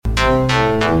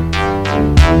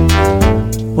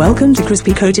Welcome to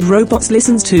Crispy Coated Robots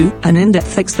Listens to, an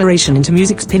in-depth exploration into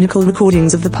music's pinnacle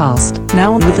recordings of the past.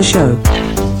 Now on with the show.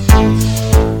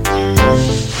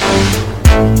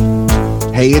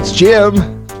 Hey, it's Jim.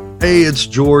 Hey, it's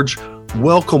George.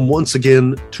 Welcome once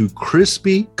again to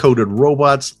Crispy Coated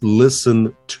Robots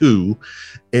Listen to.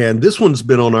 And this one's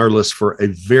been on our list for a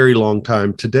very long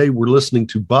time. Today, we're listening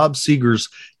to Bob Seger's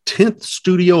 10th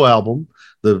studio album,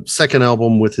 the second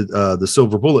album with the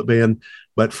Silver Bullet Band,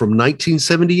 but from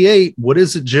 1978. What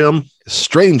is it, Jim?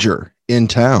 Stranger in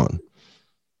Town.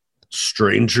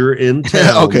 Stranger in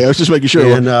Town. Okay, I was just making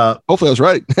sure. And hopefully I was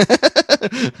right.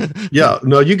 Yeah,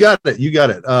 no, you got it. You got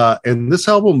it. And this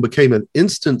album became an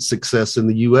instant success in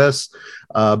the U.S.,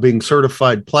 being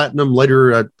certified platinum.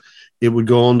 Later, it would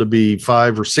go on to be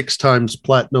 5 or 6 times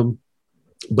platinum.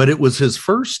 But it was his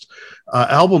first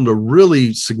album to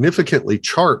really significantly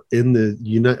chart in the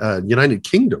United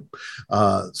Kingdom.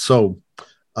 So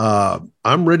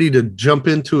I'm ready to jump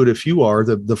into it if you are.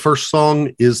 The first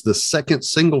song is the second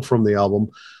single from the album,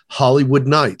 Hollywood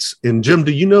Nights. And Jim,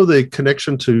 do you know the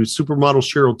connection to supermodel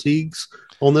Cheryl Tiegs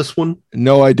on this one?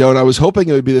 No, I don't. I was hoping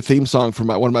it would be the theme song from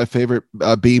one of my favorite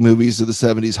B movies of the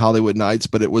 70s, Hollywood Nights,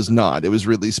 but it was not. It was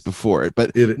released before it.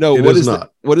 But what is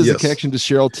not. What is the connection to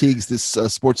Cheryl Tiegs, this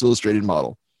Sports Illustrated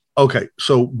model? Okay,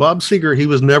 so Bob Seger, he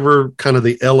was never kind of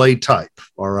the LA type.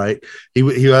 All right, he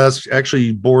was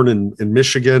actually born in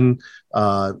Michigan,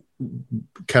 kind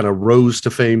of rose to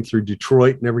fame through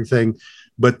Detroit and everything.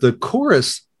 But the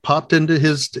chorus popped into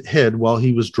his head while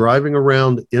he was driving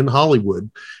around in Hollywood,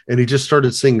 and he just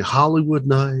started singing Hollywood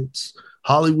Nights,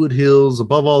 Hollywood Hills,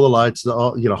 above all the lights,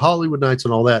 Hollywood Nights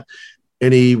and all that.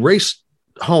 And he raced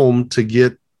home to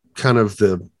get kind of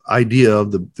the idea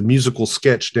of the musical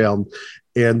sketch down.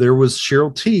 And there was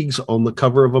Cheryl Tiegs on the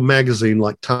cover of a magazine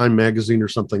like Time Magazine or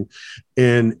something.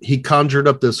 And he conjured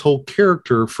up this whole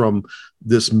character from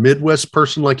this Midwest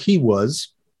person like he was,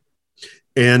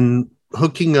 and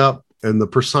hooking up and the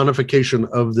personification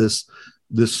of this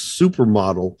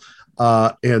supermodel.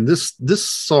 And this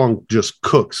song just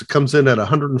cooks. It comes in at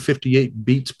 158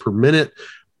 beats per minute.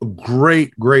 A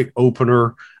great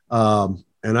opener.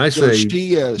 And I say,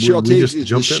 Cheryl Tiegs is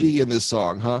the she in this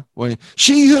song, huh? When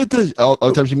she heard all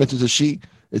the time she mentions a she,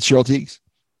 it's Cheryl Tiegs.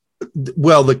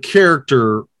 Well, the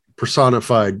character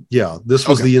personified, this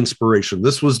was the inspiration.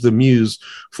 This was the muse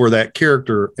for that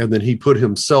character, and then he put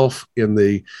himself in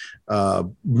the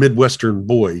Midwestern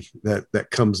boy that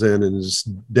comes in and is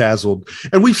dazzled.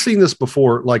 And we've seen this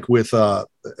before, like with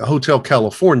Hotel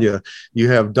California. You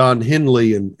have Don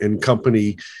Henley and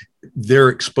company. Their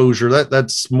exposure,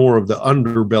 that's more of the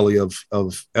underbelly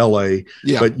of LA.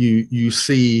 Yeah. But you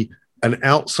see an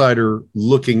outsider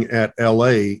looking at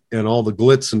LA and all the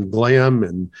glitz and glam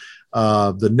and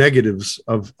the negatives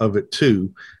of it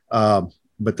too.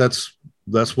 But that's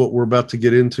what we're about to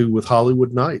get into with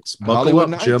Hollywood Nights. Buckle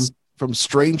up, Jim. From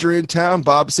Stranger in Town,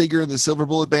 Bob Seger and the Silver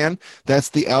Bullet Band. That's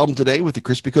the album today with the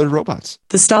Crispy Coated Robots.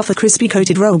 The staff at Crispy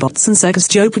Coated Robots and Circus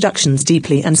Joe Productions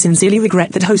deeply and sincerely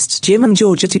regret that hosts Jim and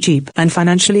George are too cheap and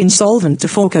financially insolvent to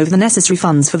fork over the necessary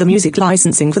funds for the music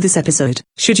licensing for this episode.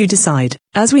 Should you decide,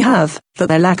 as we have, that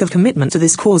their lack of commitment to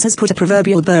this cause has put a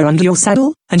proverbial burr under your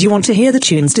saddle, and you want to hear the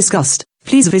tunes discussed,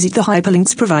 please visit the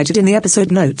hyperlinks provided in the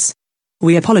episode notes.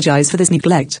 We apologize for this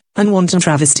neglect and wanton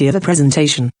travesty of a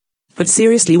presentation. But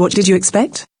seriously, what did you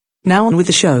expect? Now on with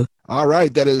the show. All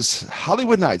right, that is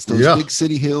Hollywood Nights, those big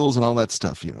city hills and all that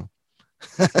stuff,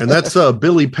 And that's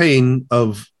Billy Payne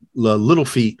of Little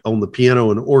Feat on the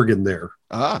piano and organ there.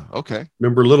 Ah, okay.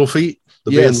 Remember Little Feat?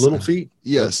 The band Little Feat?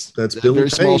 Yes. That's Billy Very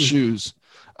Payne. Small Shoes.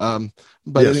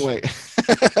 But anyway,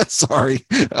 sorry.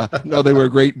 No, they were a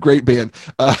great band.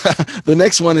 The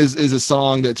next one is a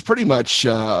song that's pretty much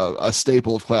a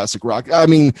staple of classic rock. I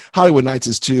mean, Hollywood Nights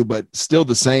is too, but still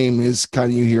the same is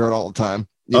kind of, you hear it all the time.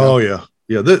 Oh, yeah.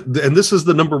 Yeah. And this is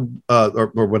the number,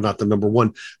 or not the number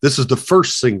one. This is the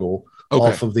first single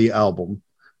off of the album.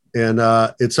 And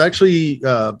it's actually,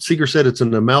 Seger said it's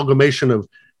an amalgamation of,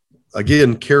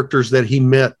 again, characters that he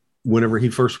met whenever he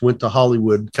first went to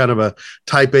Hollywood, kind of a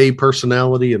type A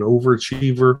personality, an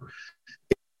overachiever.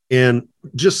 And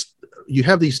just, you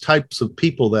have these types of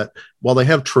people that, while they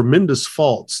have tremendous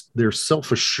faults, their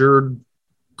self-assured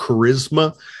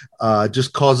charisma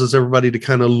just causes everybody to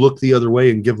kind of look the other way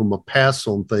and give them a pass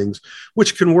on things,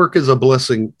 which can work as a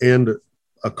blessing and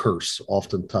a curse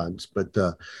oftentimes, but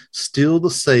still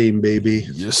the same, baby.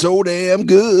 You're so damn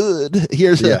good.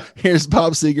 Here's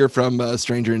Bob Seger from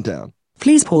Stranger in Town.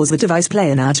 Please pause the device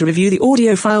player now to review the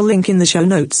audio file link in the show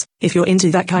notes, if you're into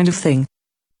that kind of thing.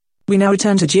 We now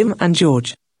return to Jim and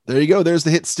George. There you go. There's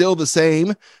the hit Still the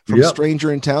Same from Yep.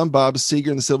 Stranger in Town, Bob Seger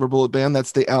and the Silver Bullet Band.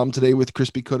 That's the album today with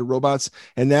Crispy Coated Robots.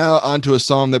 And now onto a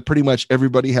song that pretty much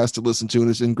everybody has to listen to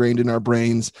and is ingrained in our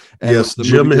brains. And Yes, the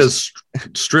Jim movie has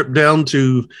stripped down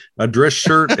to a dress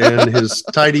shirt and his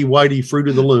tidy whitey Fruit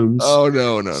of the Looms. Oh,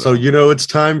 no. So, you know, it's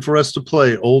time for us to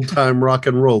play Old Time Rock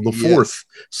and Roll, the Yes. fourth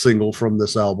single from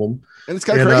this album. And it's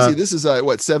kind of crazy. This is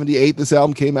 78. This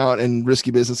album came out, and Risky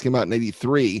Business came out in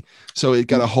 83. So it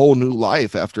got a whole new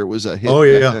life after it was a hit. Oh,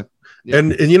 yeah. Yeah.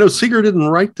 And you know, Seeger didn't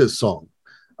write this song.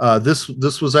 This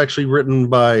was actually written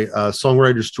by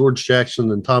songwriters George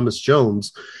Jackson and Thomas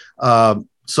Jones.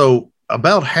 So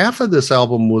about half of this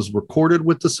album was recorded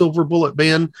with the Silver Bullet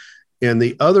Band, and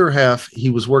the other half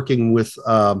he was working with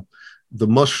the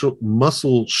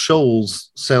Muscle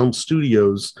Shoals Sound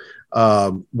Studios,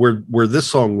 where this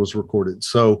song was recorded.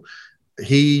 So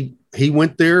he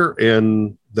went there,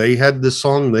 and they had this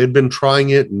song. They had been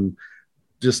trying it, and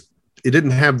just it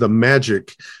didn't have the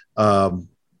magic.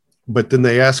 But then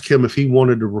they asked him if he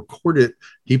wanted to record it.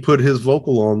 He put his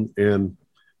vocal on, and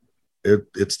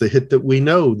it's the hit that we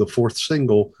know, the fourth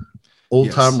single,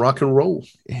 Old Time Rock and Roll.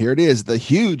 Here it is, the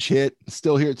huge hit,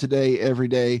 still here today, every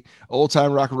day. Old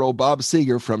Time Rock and Roll, Bob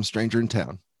Seger from Stranger in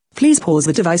Town. Please pause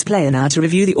the device player now to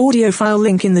review the audio file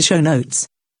link in the show notes.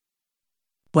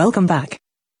 Welcome back.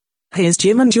 Here's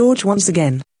Jim and George once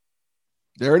again.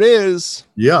 There it is.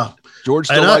 Yeah. George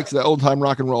still likes that Old Time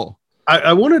Rock and Roll.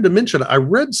 I wanted to mention, I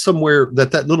read somewhere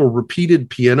that little repeated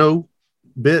piano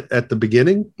bit at the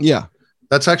beginning. Yeah.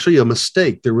 That's actually a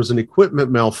mistake. There was an equipment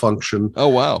malfunction. Oh,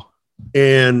 wow.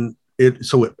 And it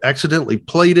accidentally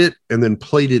played it and then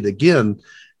played it again.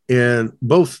 And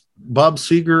both Bob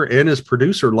Seger and his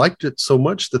producer liked it so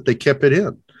much that they kept it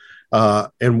in.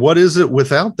 And what is it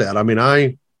without that? I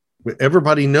mean,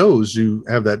 everybody knows you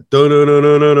have that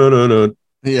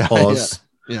pause.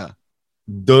 Yeah.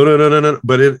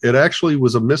 But it actually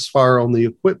was a misfire on the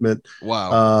equipment.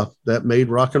 Wow. That made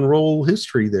rock and roll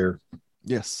history there.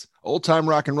 Yes. Old Time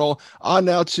Rock and Roll. On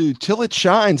now to Till It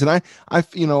Shines. And I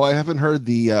haven't heard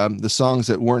the songs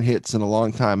that weren't hits in a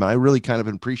long time. And I really kind of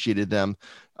appreciated them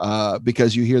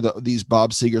because you hear these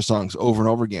Bob Seger songs over and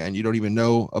over again. You don't even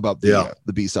know about the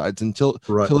B-sides until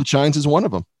Till It Shines is one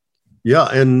of them. Yeah.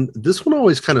 And this one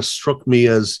always kind of struck me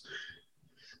as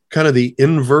kind of the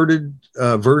inverted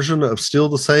version of Still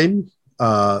the Same.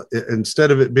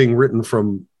 Instead of it being written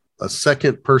from a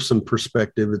second person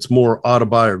perspective, it's more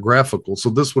autobiographical.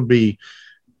 So this would be,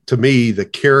 to me, the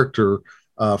character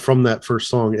from that first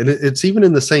song. And it's even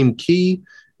in the same key.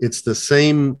 It's the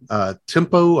same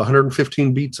tempo,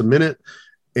 115 beats a minute,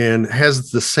 and has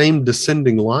the same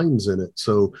descending lines in it.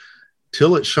 So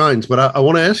Till It Shines. But I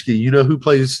want to ask you, you know who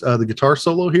plays the guitar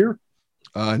solo here?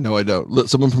 No, I don't.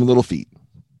 Someone from Little Feat.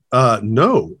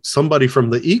 No, somebody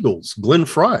from the Eagles, Glenn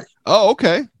Frey. Oh,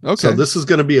 okay. So this is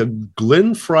going to be a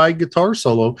Glenn Frey guitar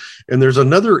solo, and there's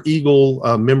another Eagle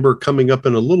member coming up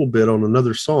in a little bit on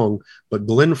another song, but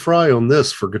Glenn Frey on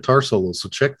this for guitar solo. So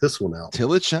check this one out.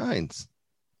 Till It Shines.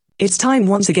 It's time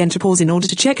once again to pause in order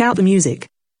to check out the music.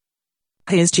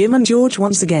 Here's Jim and George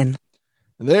once again.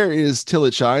 And there is Till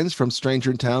It Shines from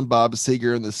Stranger in Town, Bob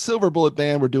Seger and the Silver Bullet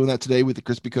Band. We're doing that today with the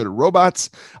Crispy Coated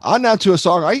Robots. On now to a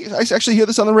song. I actually hear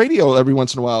this on the radio every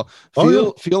once in a while.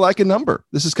 Feel Like a Number.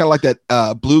 This is kind of like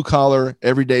that blue collar,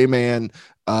 everyday man,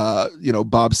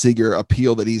 Bob Seger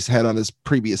appeal that he's had on his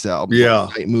previous album. Yeah.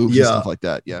 Night Moves and stuff like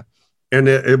that. Yeah. And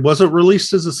it wasn't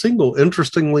released as a single,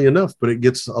 interestingly enough, but it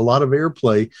gets a lot of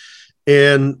airplay.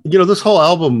 And, this whole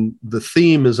album, the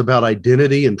theme is about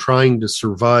identity and trying to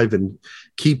survive and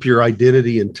keep your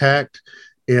identity intact.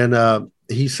 And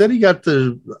he said he got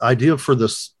the idea for the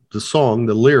song,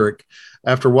 the lyric,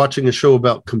 after watching a show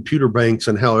about computer banks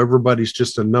and how everybody's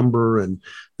just a number. And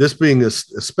this being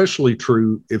especially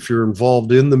true if you're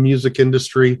involved in the music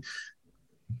industry,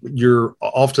 you're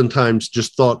oftentimes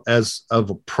just thought as of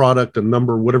a product, a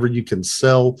number, whatever you can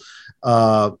sell.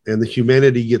 And the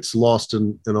humanity gets lost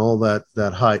in all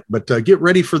that hype. But get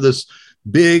ready for this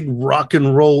big rock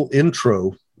and roll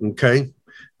intro, okay?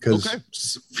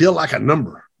 Because Feel Like a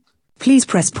Number. Please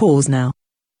press pause now.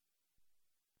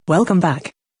 Welcome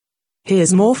back.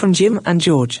 Here's more from Jim and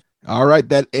George. All right,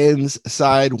 that ends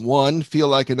side one. Feel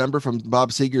Like a Number from Bob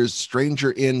Seger's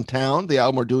Stranger in Town, the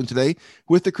album we're doing today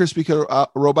with the Crispy Coated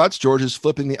Robots. George is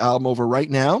flipping the album over right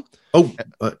now. Oh,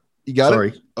 you got sorry.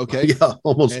 it? Okay. Yeah,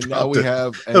 almost and dropped now we it.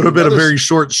 have It would have been a very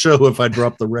short show if I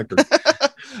dropped the record.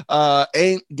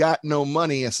 Ain't Got No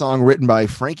Money, a song written by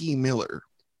Frankie Miller.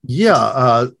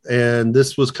 Yeah, and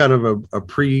this was kind of a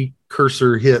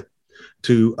precursor hit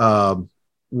to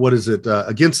what is it?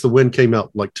 Against the Wind came out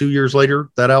like 2 years later,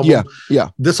 that album. Yeah.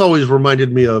 This always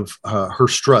reminded me of her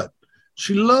strut.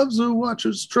 She loves to watch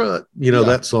her strut,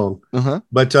 that song.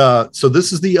 But so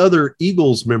this is the other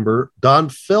Eagles member. Don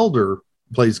Felder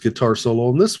plays guitar solo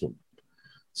on this one.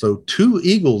 So 2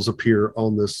 Eagles appear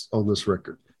on this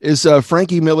record. Is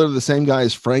Frankie Miller the same guy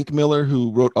as Frank Miller,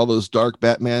 who wrote all those dark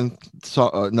Batman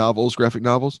novels, graphic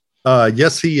novels?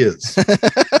 Yes, he is.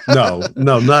 No,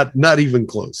 not even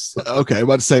close. Okay, I'm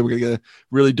about to say we're gonna get a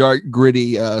really dark,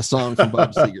 gritty song from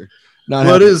Bob Seger.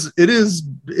 It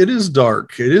is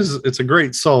dark. It's a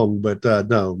great song, but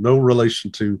no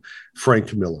relation to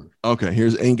Frank Miller. Okay,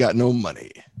 here's Ain't Got No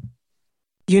Money.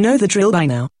 You know the drill by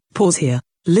now. Pause here,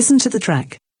 listen to the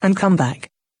track, and come back.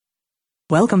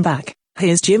 Welcome back.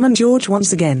 Here's Jim and George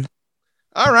once again.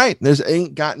 All right, there's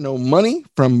Ain't Got No Money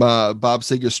from Bob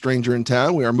Seger's Stranger in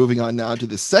Town. We are moving on now to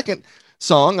the second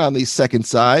song on the second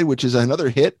side, which is another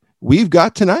hit, We've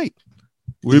Got Tonight.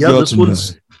 This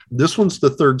one's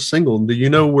the third single. Do you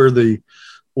know where the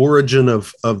origin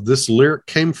of this lyric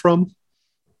came from?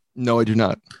 No, I do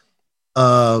not.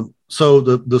 So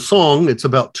the song, it's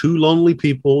about 2 lonely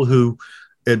people who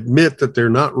admit that they're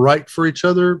not right for each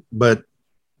other, but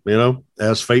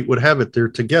as fate would have it, they're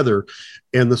together.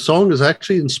 And the song is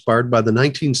actually inspired by the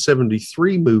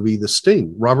 1973 movie, The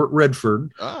Sting. Robert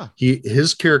Redford,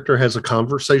 his character has a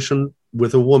conversation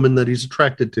with a woman that he's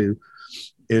attracted to.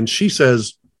 And she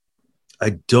says,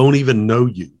 I don't even know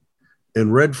you.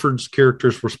 And Redford's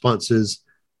character's response is,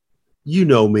 you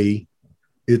know me.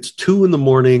 It's 2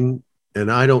 a.m.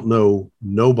 and I don't know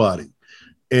nobody.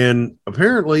 And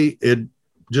apparently it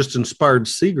just inspired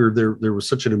Seger. There was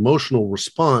such an emotional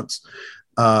response,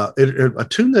 a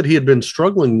tune that he had been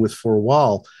struggling with for a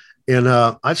while. And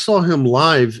I saw him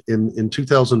live in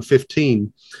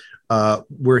 2015,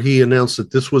 where he announced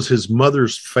that this was his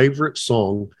mother's favorite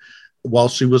song while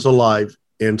she was alive.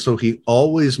 And so he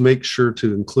always makes sure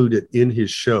to include it in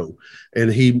his show.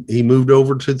 And he moved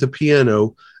over to the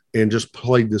piano and just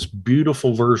played this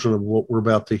beautiful version of what we're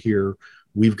about to hear,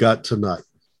 We've Got Tonight.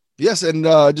 Yes, and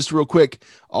just real quick,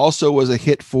 also was a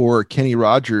hit for Kenny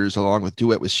Rogers along with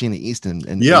duet with Sheena Easton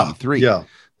in 83. Yeah.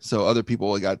 So other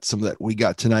people got some of that We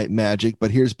Got Tonight magic,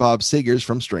 but here's Bob Seger's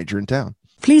from Stranger in Town.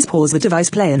 Please pause the device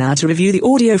player now to review the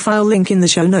audio file link in the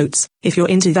show notes, if you're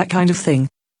into that kind of thing.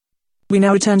 We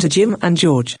now return to Jim and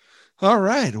George. All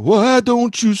right, why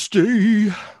don't you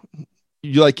stay?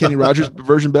 You like Kenny Rogers'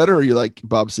 version better, or you like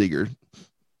Bob Seger?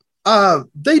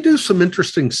 They do some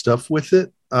interesting stuff with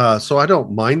it. So I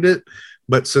don't mind it,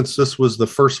 but since this was the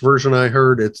first version I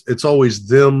heard, it's always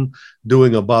them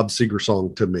doing a Bob Seger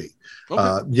song to me.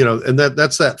 Okay. And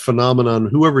that's that phenomenon.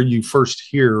 Whoever you first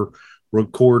hear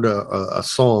record a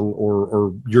song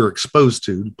or you're exposed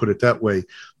to put it that way,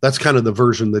 that's kind of the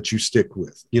version that you stick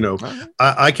with. Okay.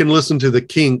 I can listen to the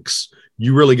Kinks,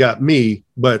 You Really Got Me,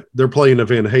 but they're playing a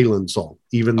Van Halen song,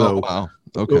 even though, wow.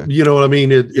 Okay. You know what I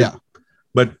mean? Yeah.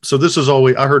 But so this is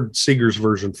always, I heard Seger's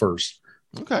version first.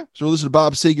 Okay, so we'll listen to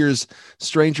Bob Seger's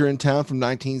Stranger in Town from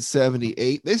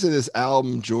 1978. They said this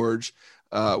album, George,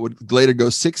 would later go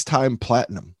 6-time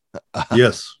platinum.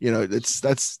 Yes.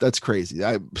 That's crazy.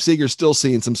 Seger's still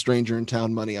seeing some Stranger in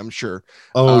Town money, I'm sure.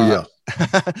 Oh,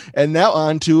 yeah. And now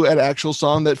on to an actual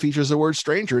song that features the word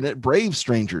stranger in it, Brave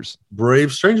Strangers.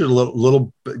 Brave Strangers,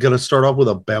 little going to start off with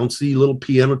a bouncy little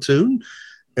piano tune,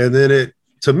 and then it,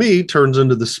 to me, turns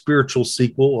into the spiritual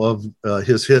sequel of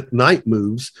his hit Night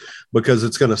Moves, because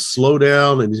it's going to slow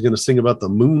down and he's going to sing about the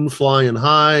moon flying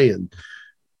high and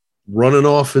running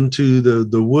off into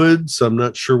the woods. I'm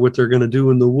not sure what they're going to do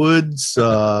in the woods.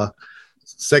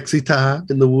 Sexy time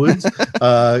in the woods,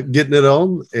 getting it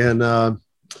on. And,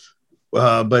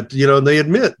 but they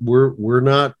admit we're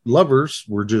not lovers.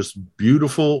 We're just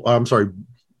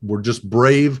we're just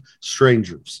brave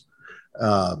strangers.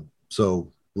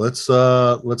 So let's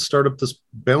start up this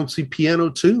bouncy piano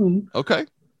tune. Okay.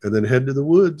 And then head to the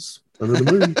woods under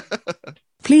the moon.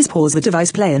 Please pause the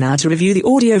device player now to review the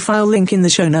audio file link in the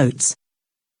show notes.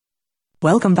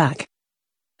 Welcome back.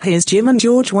 Here's Jim and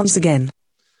George once again.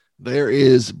 There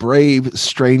is Brave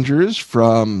Strangers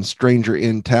from Stranger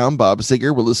in Town, Bob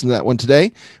Seger. We'll listen to that one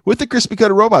today with the Crispy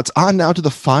Cutter Robots. On now to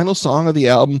the final song of the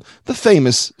album, the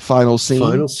famous Final Scene.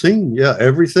 Final Scene, yeah.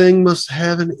 Everything must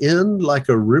have an end like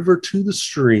a river to the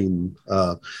stream.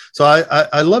 So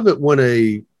I love it when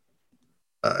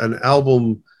an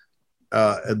album,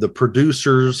 the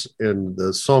producers and the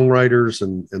songwriters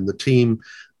and the team,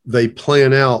 they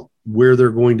plan out where they're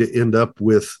going to end up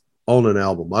with on an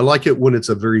album. I like it when it's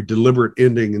a very deliberate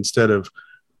ending instead of,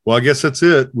 well, I guess that's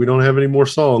it. We don't have any more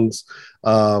songs.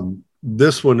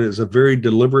 This one is a very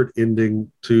deliberate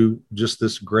ending to just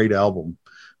this great album.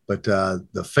 But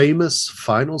the famous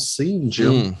final scene,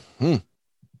 Jim. Mm-hmm.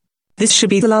 This should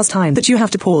be the last time that you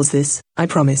have to pause this, I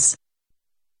promise.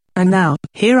 And now,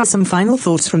 here are some final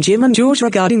thoughts from Jim and George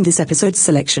regarding this episode's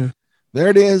selection. There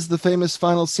it is, the famous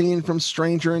final scene from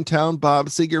Stranger in Town. Bob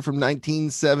Seger from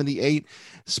 1978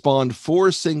 spawned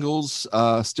 4 singles,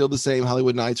 still the same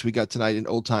Hollywood Nights We Got Tonight in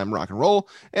Old Time Rock and Roll,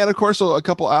 and of course a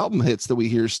couple album hits that we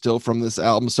hear still from this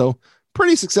album. So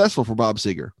pretty successful for Bob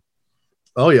Seger.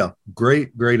 Oh yeah,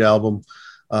 great album.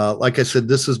 Like I said,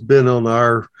 this has been on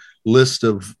our list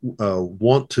of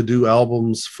want to do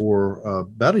albums for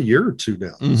about a year or two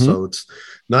now. Mm-hmm. So it's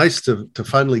nice to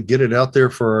finally get it out there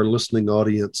for our listening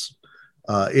audience.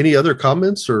 Any other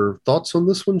comments or thoughts on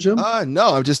this one, Jim?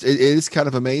 No, it is kind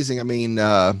of amazing. I mean,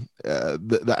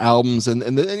 the albums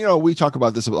and we talk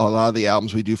about this, a lot of the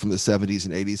albums we do from the 70s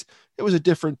and 80s, it was a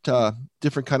different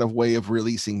kind of way of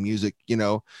releasing music.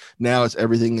 Now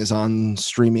everything is on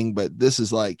streaming, but this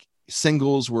is like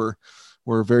singles were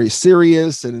very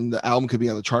serious, and the album could be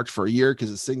on the charts for a year because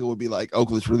the single would be like, oh,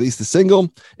 let's release the single.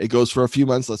 It goes for a few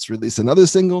months. Let's release another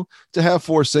single. To have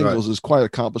 4 singles is quite an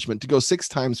accomplishment. To go 6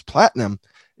 times platinum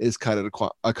is kind of an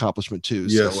accomplishment too.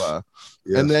 Yes. So,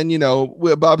 and then,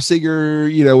 Bob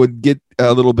Seger, would get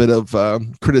a little bit of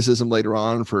criticism later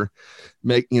on for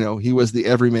he was the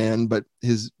everyman, but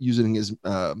using his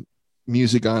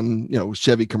music on,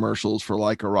 Chevy commercials for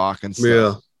Like a Rock and stuff.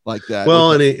 Yeah. Like that.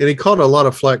 Well, and he caught a lot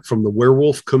of flack from the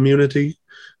werewolf community.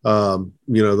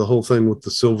 The whole thing with the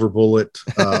silver bullet.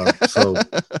 But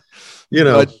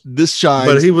this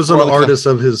shines. But he was an artist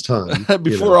of his time.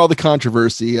 Before all the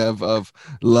controversy of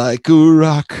Like a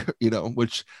Rock,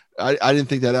 which I didn't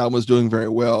think that album was doing very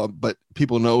well, but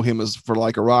people know him as for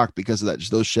Like a Rock because of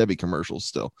those Chevy commercials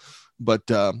still. But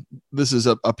this is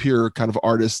a pure kind of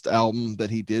artist album that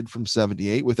he did from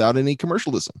 78 without any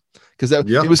commercialism, because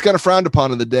it was kind of frowned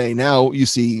upon in the day. Now you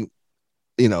see,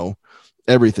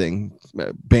 everything,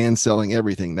 bands selling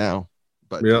everything now.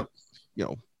 But, we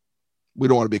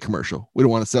don't want to be a commercial. We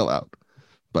don't want to sell out.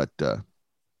 But,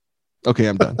 okay,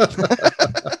 I'm done.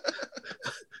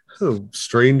 Oh,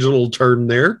 strange little turn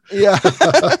there. Yeah.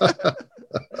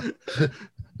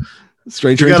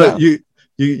 Stranger in Town.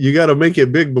 You got to make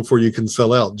it big before you can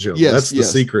sell out, Joe. Yes, that's the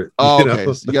secret. Oh,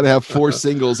 okay. So you got to have 4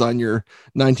 singles on your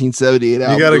 1978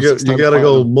 album. You got to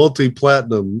go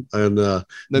multi-platinum, and then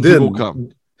people come.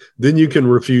 Then you can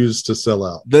refuse to sell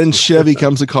out. Then Chevy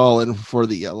comes a calling for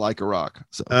the Like a Rock.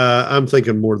 So I'm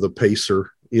thinking more the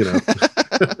Pacer.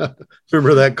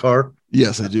 Remember that car?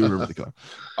 Yes, I do remember the car.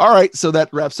 All right, so that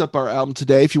wraps up our album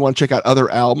today. If you want to check out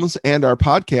other albums and our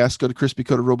podcast, go to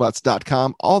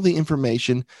crispycoatedrobots.com. All the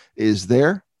information is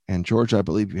there. And George, I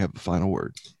believe you have the final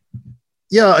word.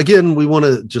 Yeah, again, we want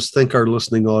to just thank our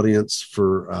listening audience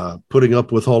for putting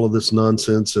up with all of this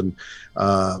nonsense and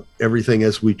everything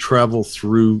as we travel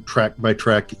through track by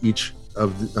track each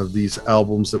of these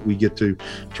albums that we get to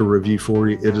review for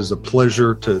you. It is a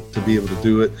pleasure to be able to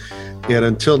do it. And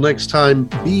until next time,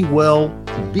 be well,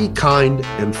 be kind,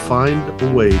 and find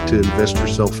a way to invest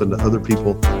yourself into other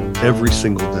people every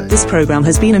single day. This program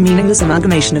has been a meaningless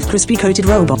amalgamation of crispy-coated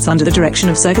robots under the direction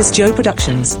of Circus Joe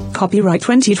Productions. Copyright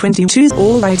 2022,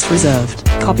 all rights reserved.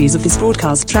 Copies of this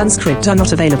broadcast transcript are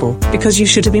not available because you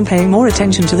should have been paying more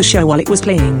attention to the show while it was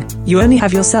playing. You only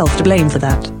have yourself to blame for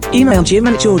that. Email Jim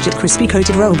and George at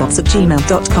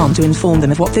crispycoatedrobots@gmail.com to inform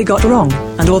them of what they got wrong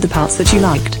and all the parts that you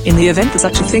liked in the event that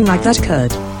such a thing like that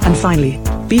occurred. And finally,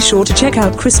 be sure to check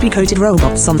out Crispy Coated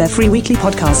Robots on their free weekly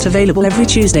podcast available every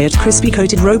Tuesday at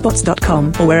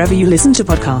crispycoatedrobots.com or wherever you listen to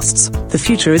podcasts. The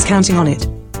future is counting on it.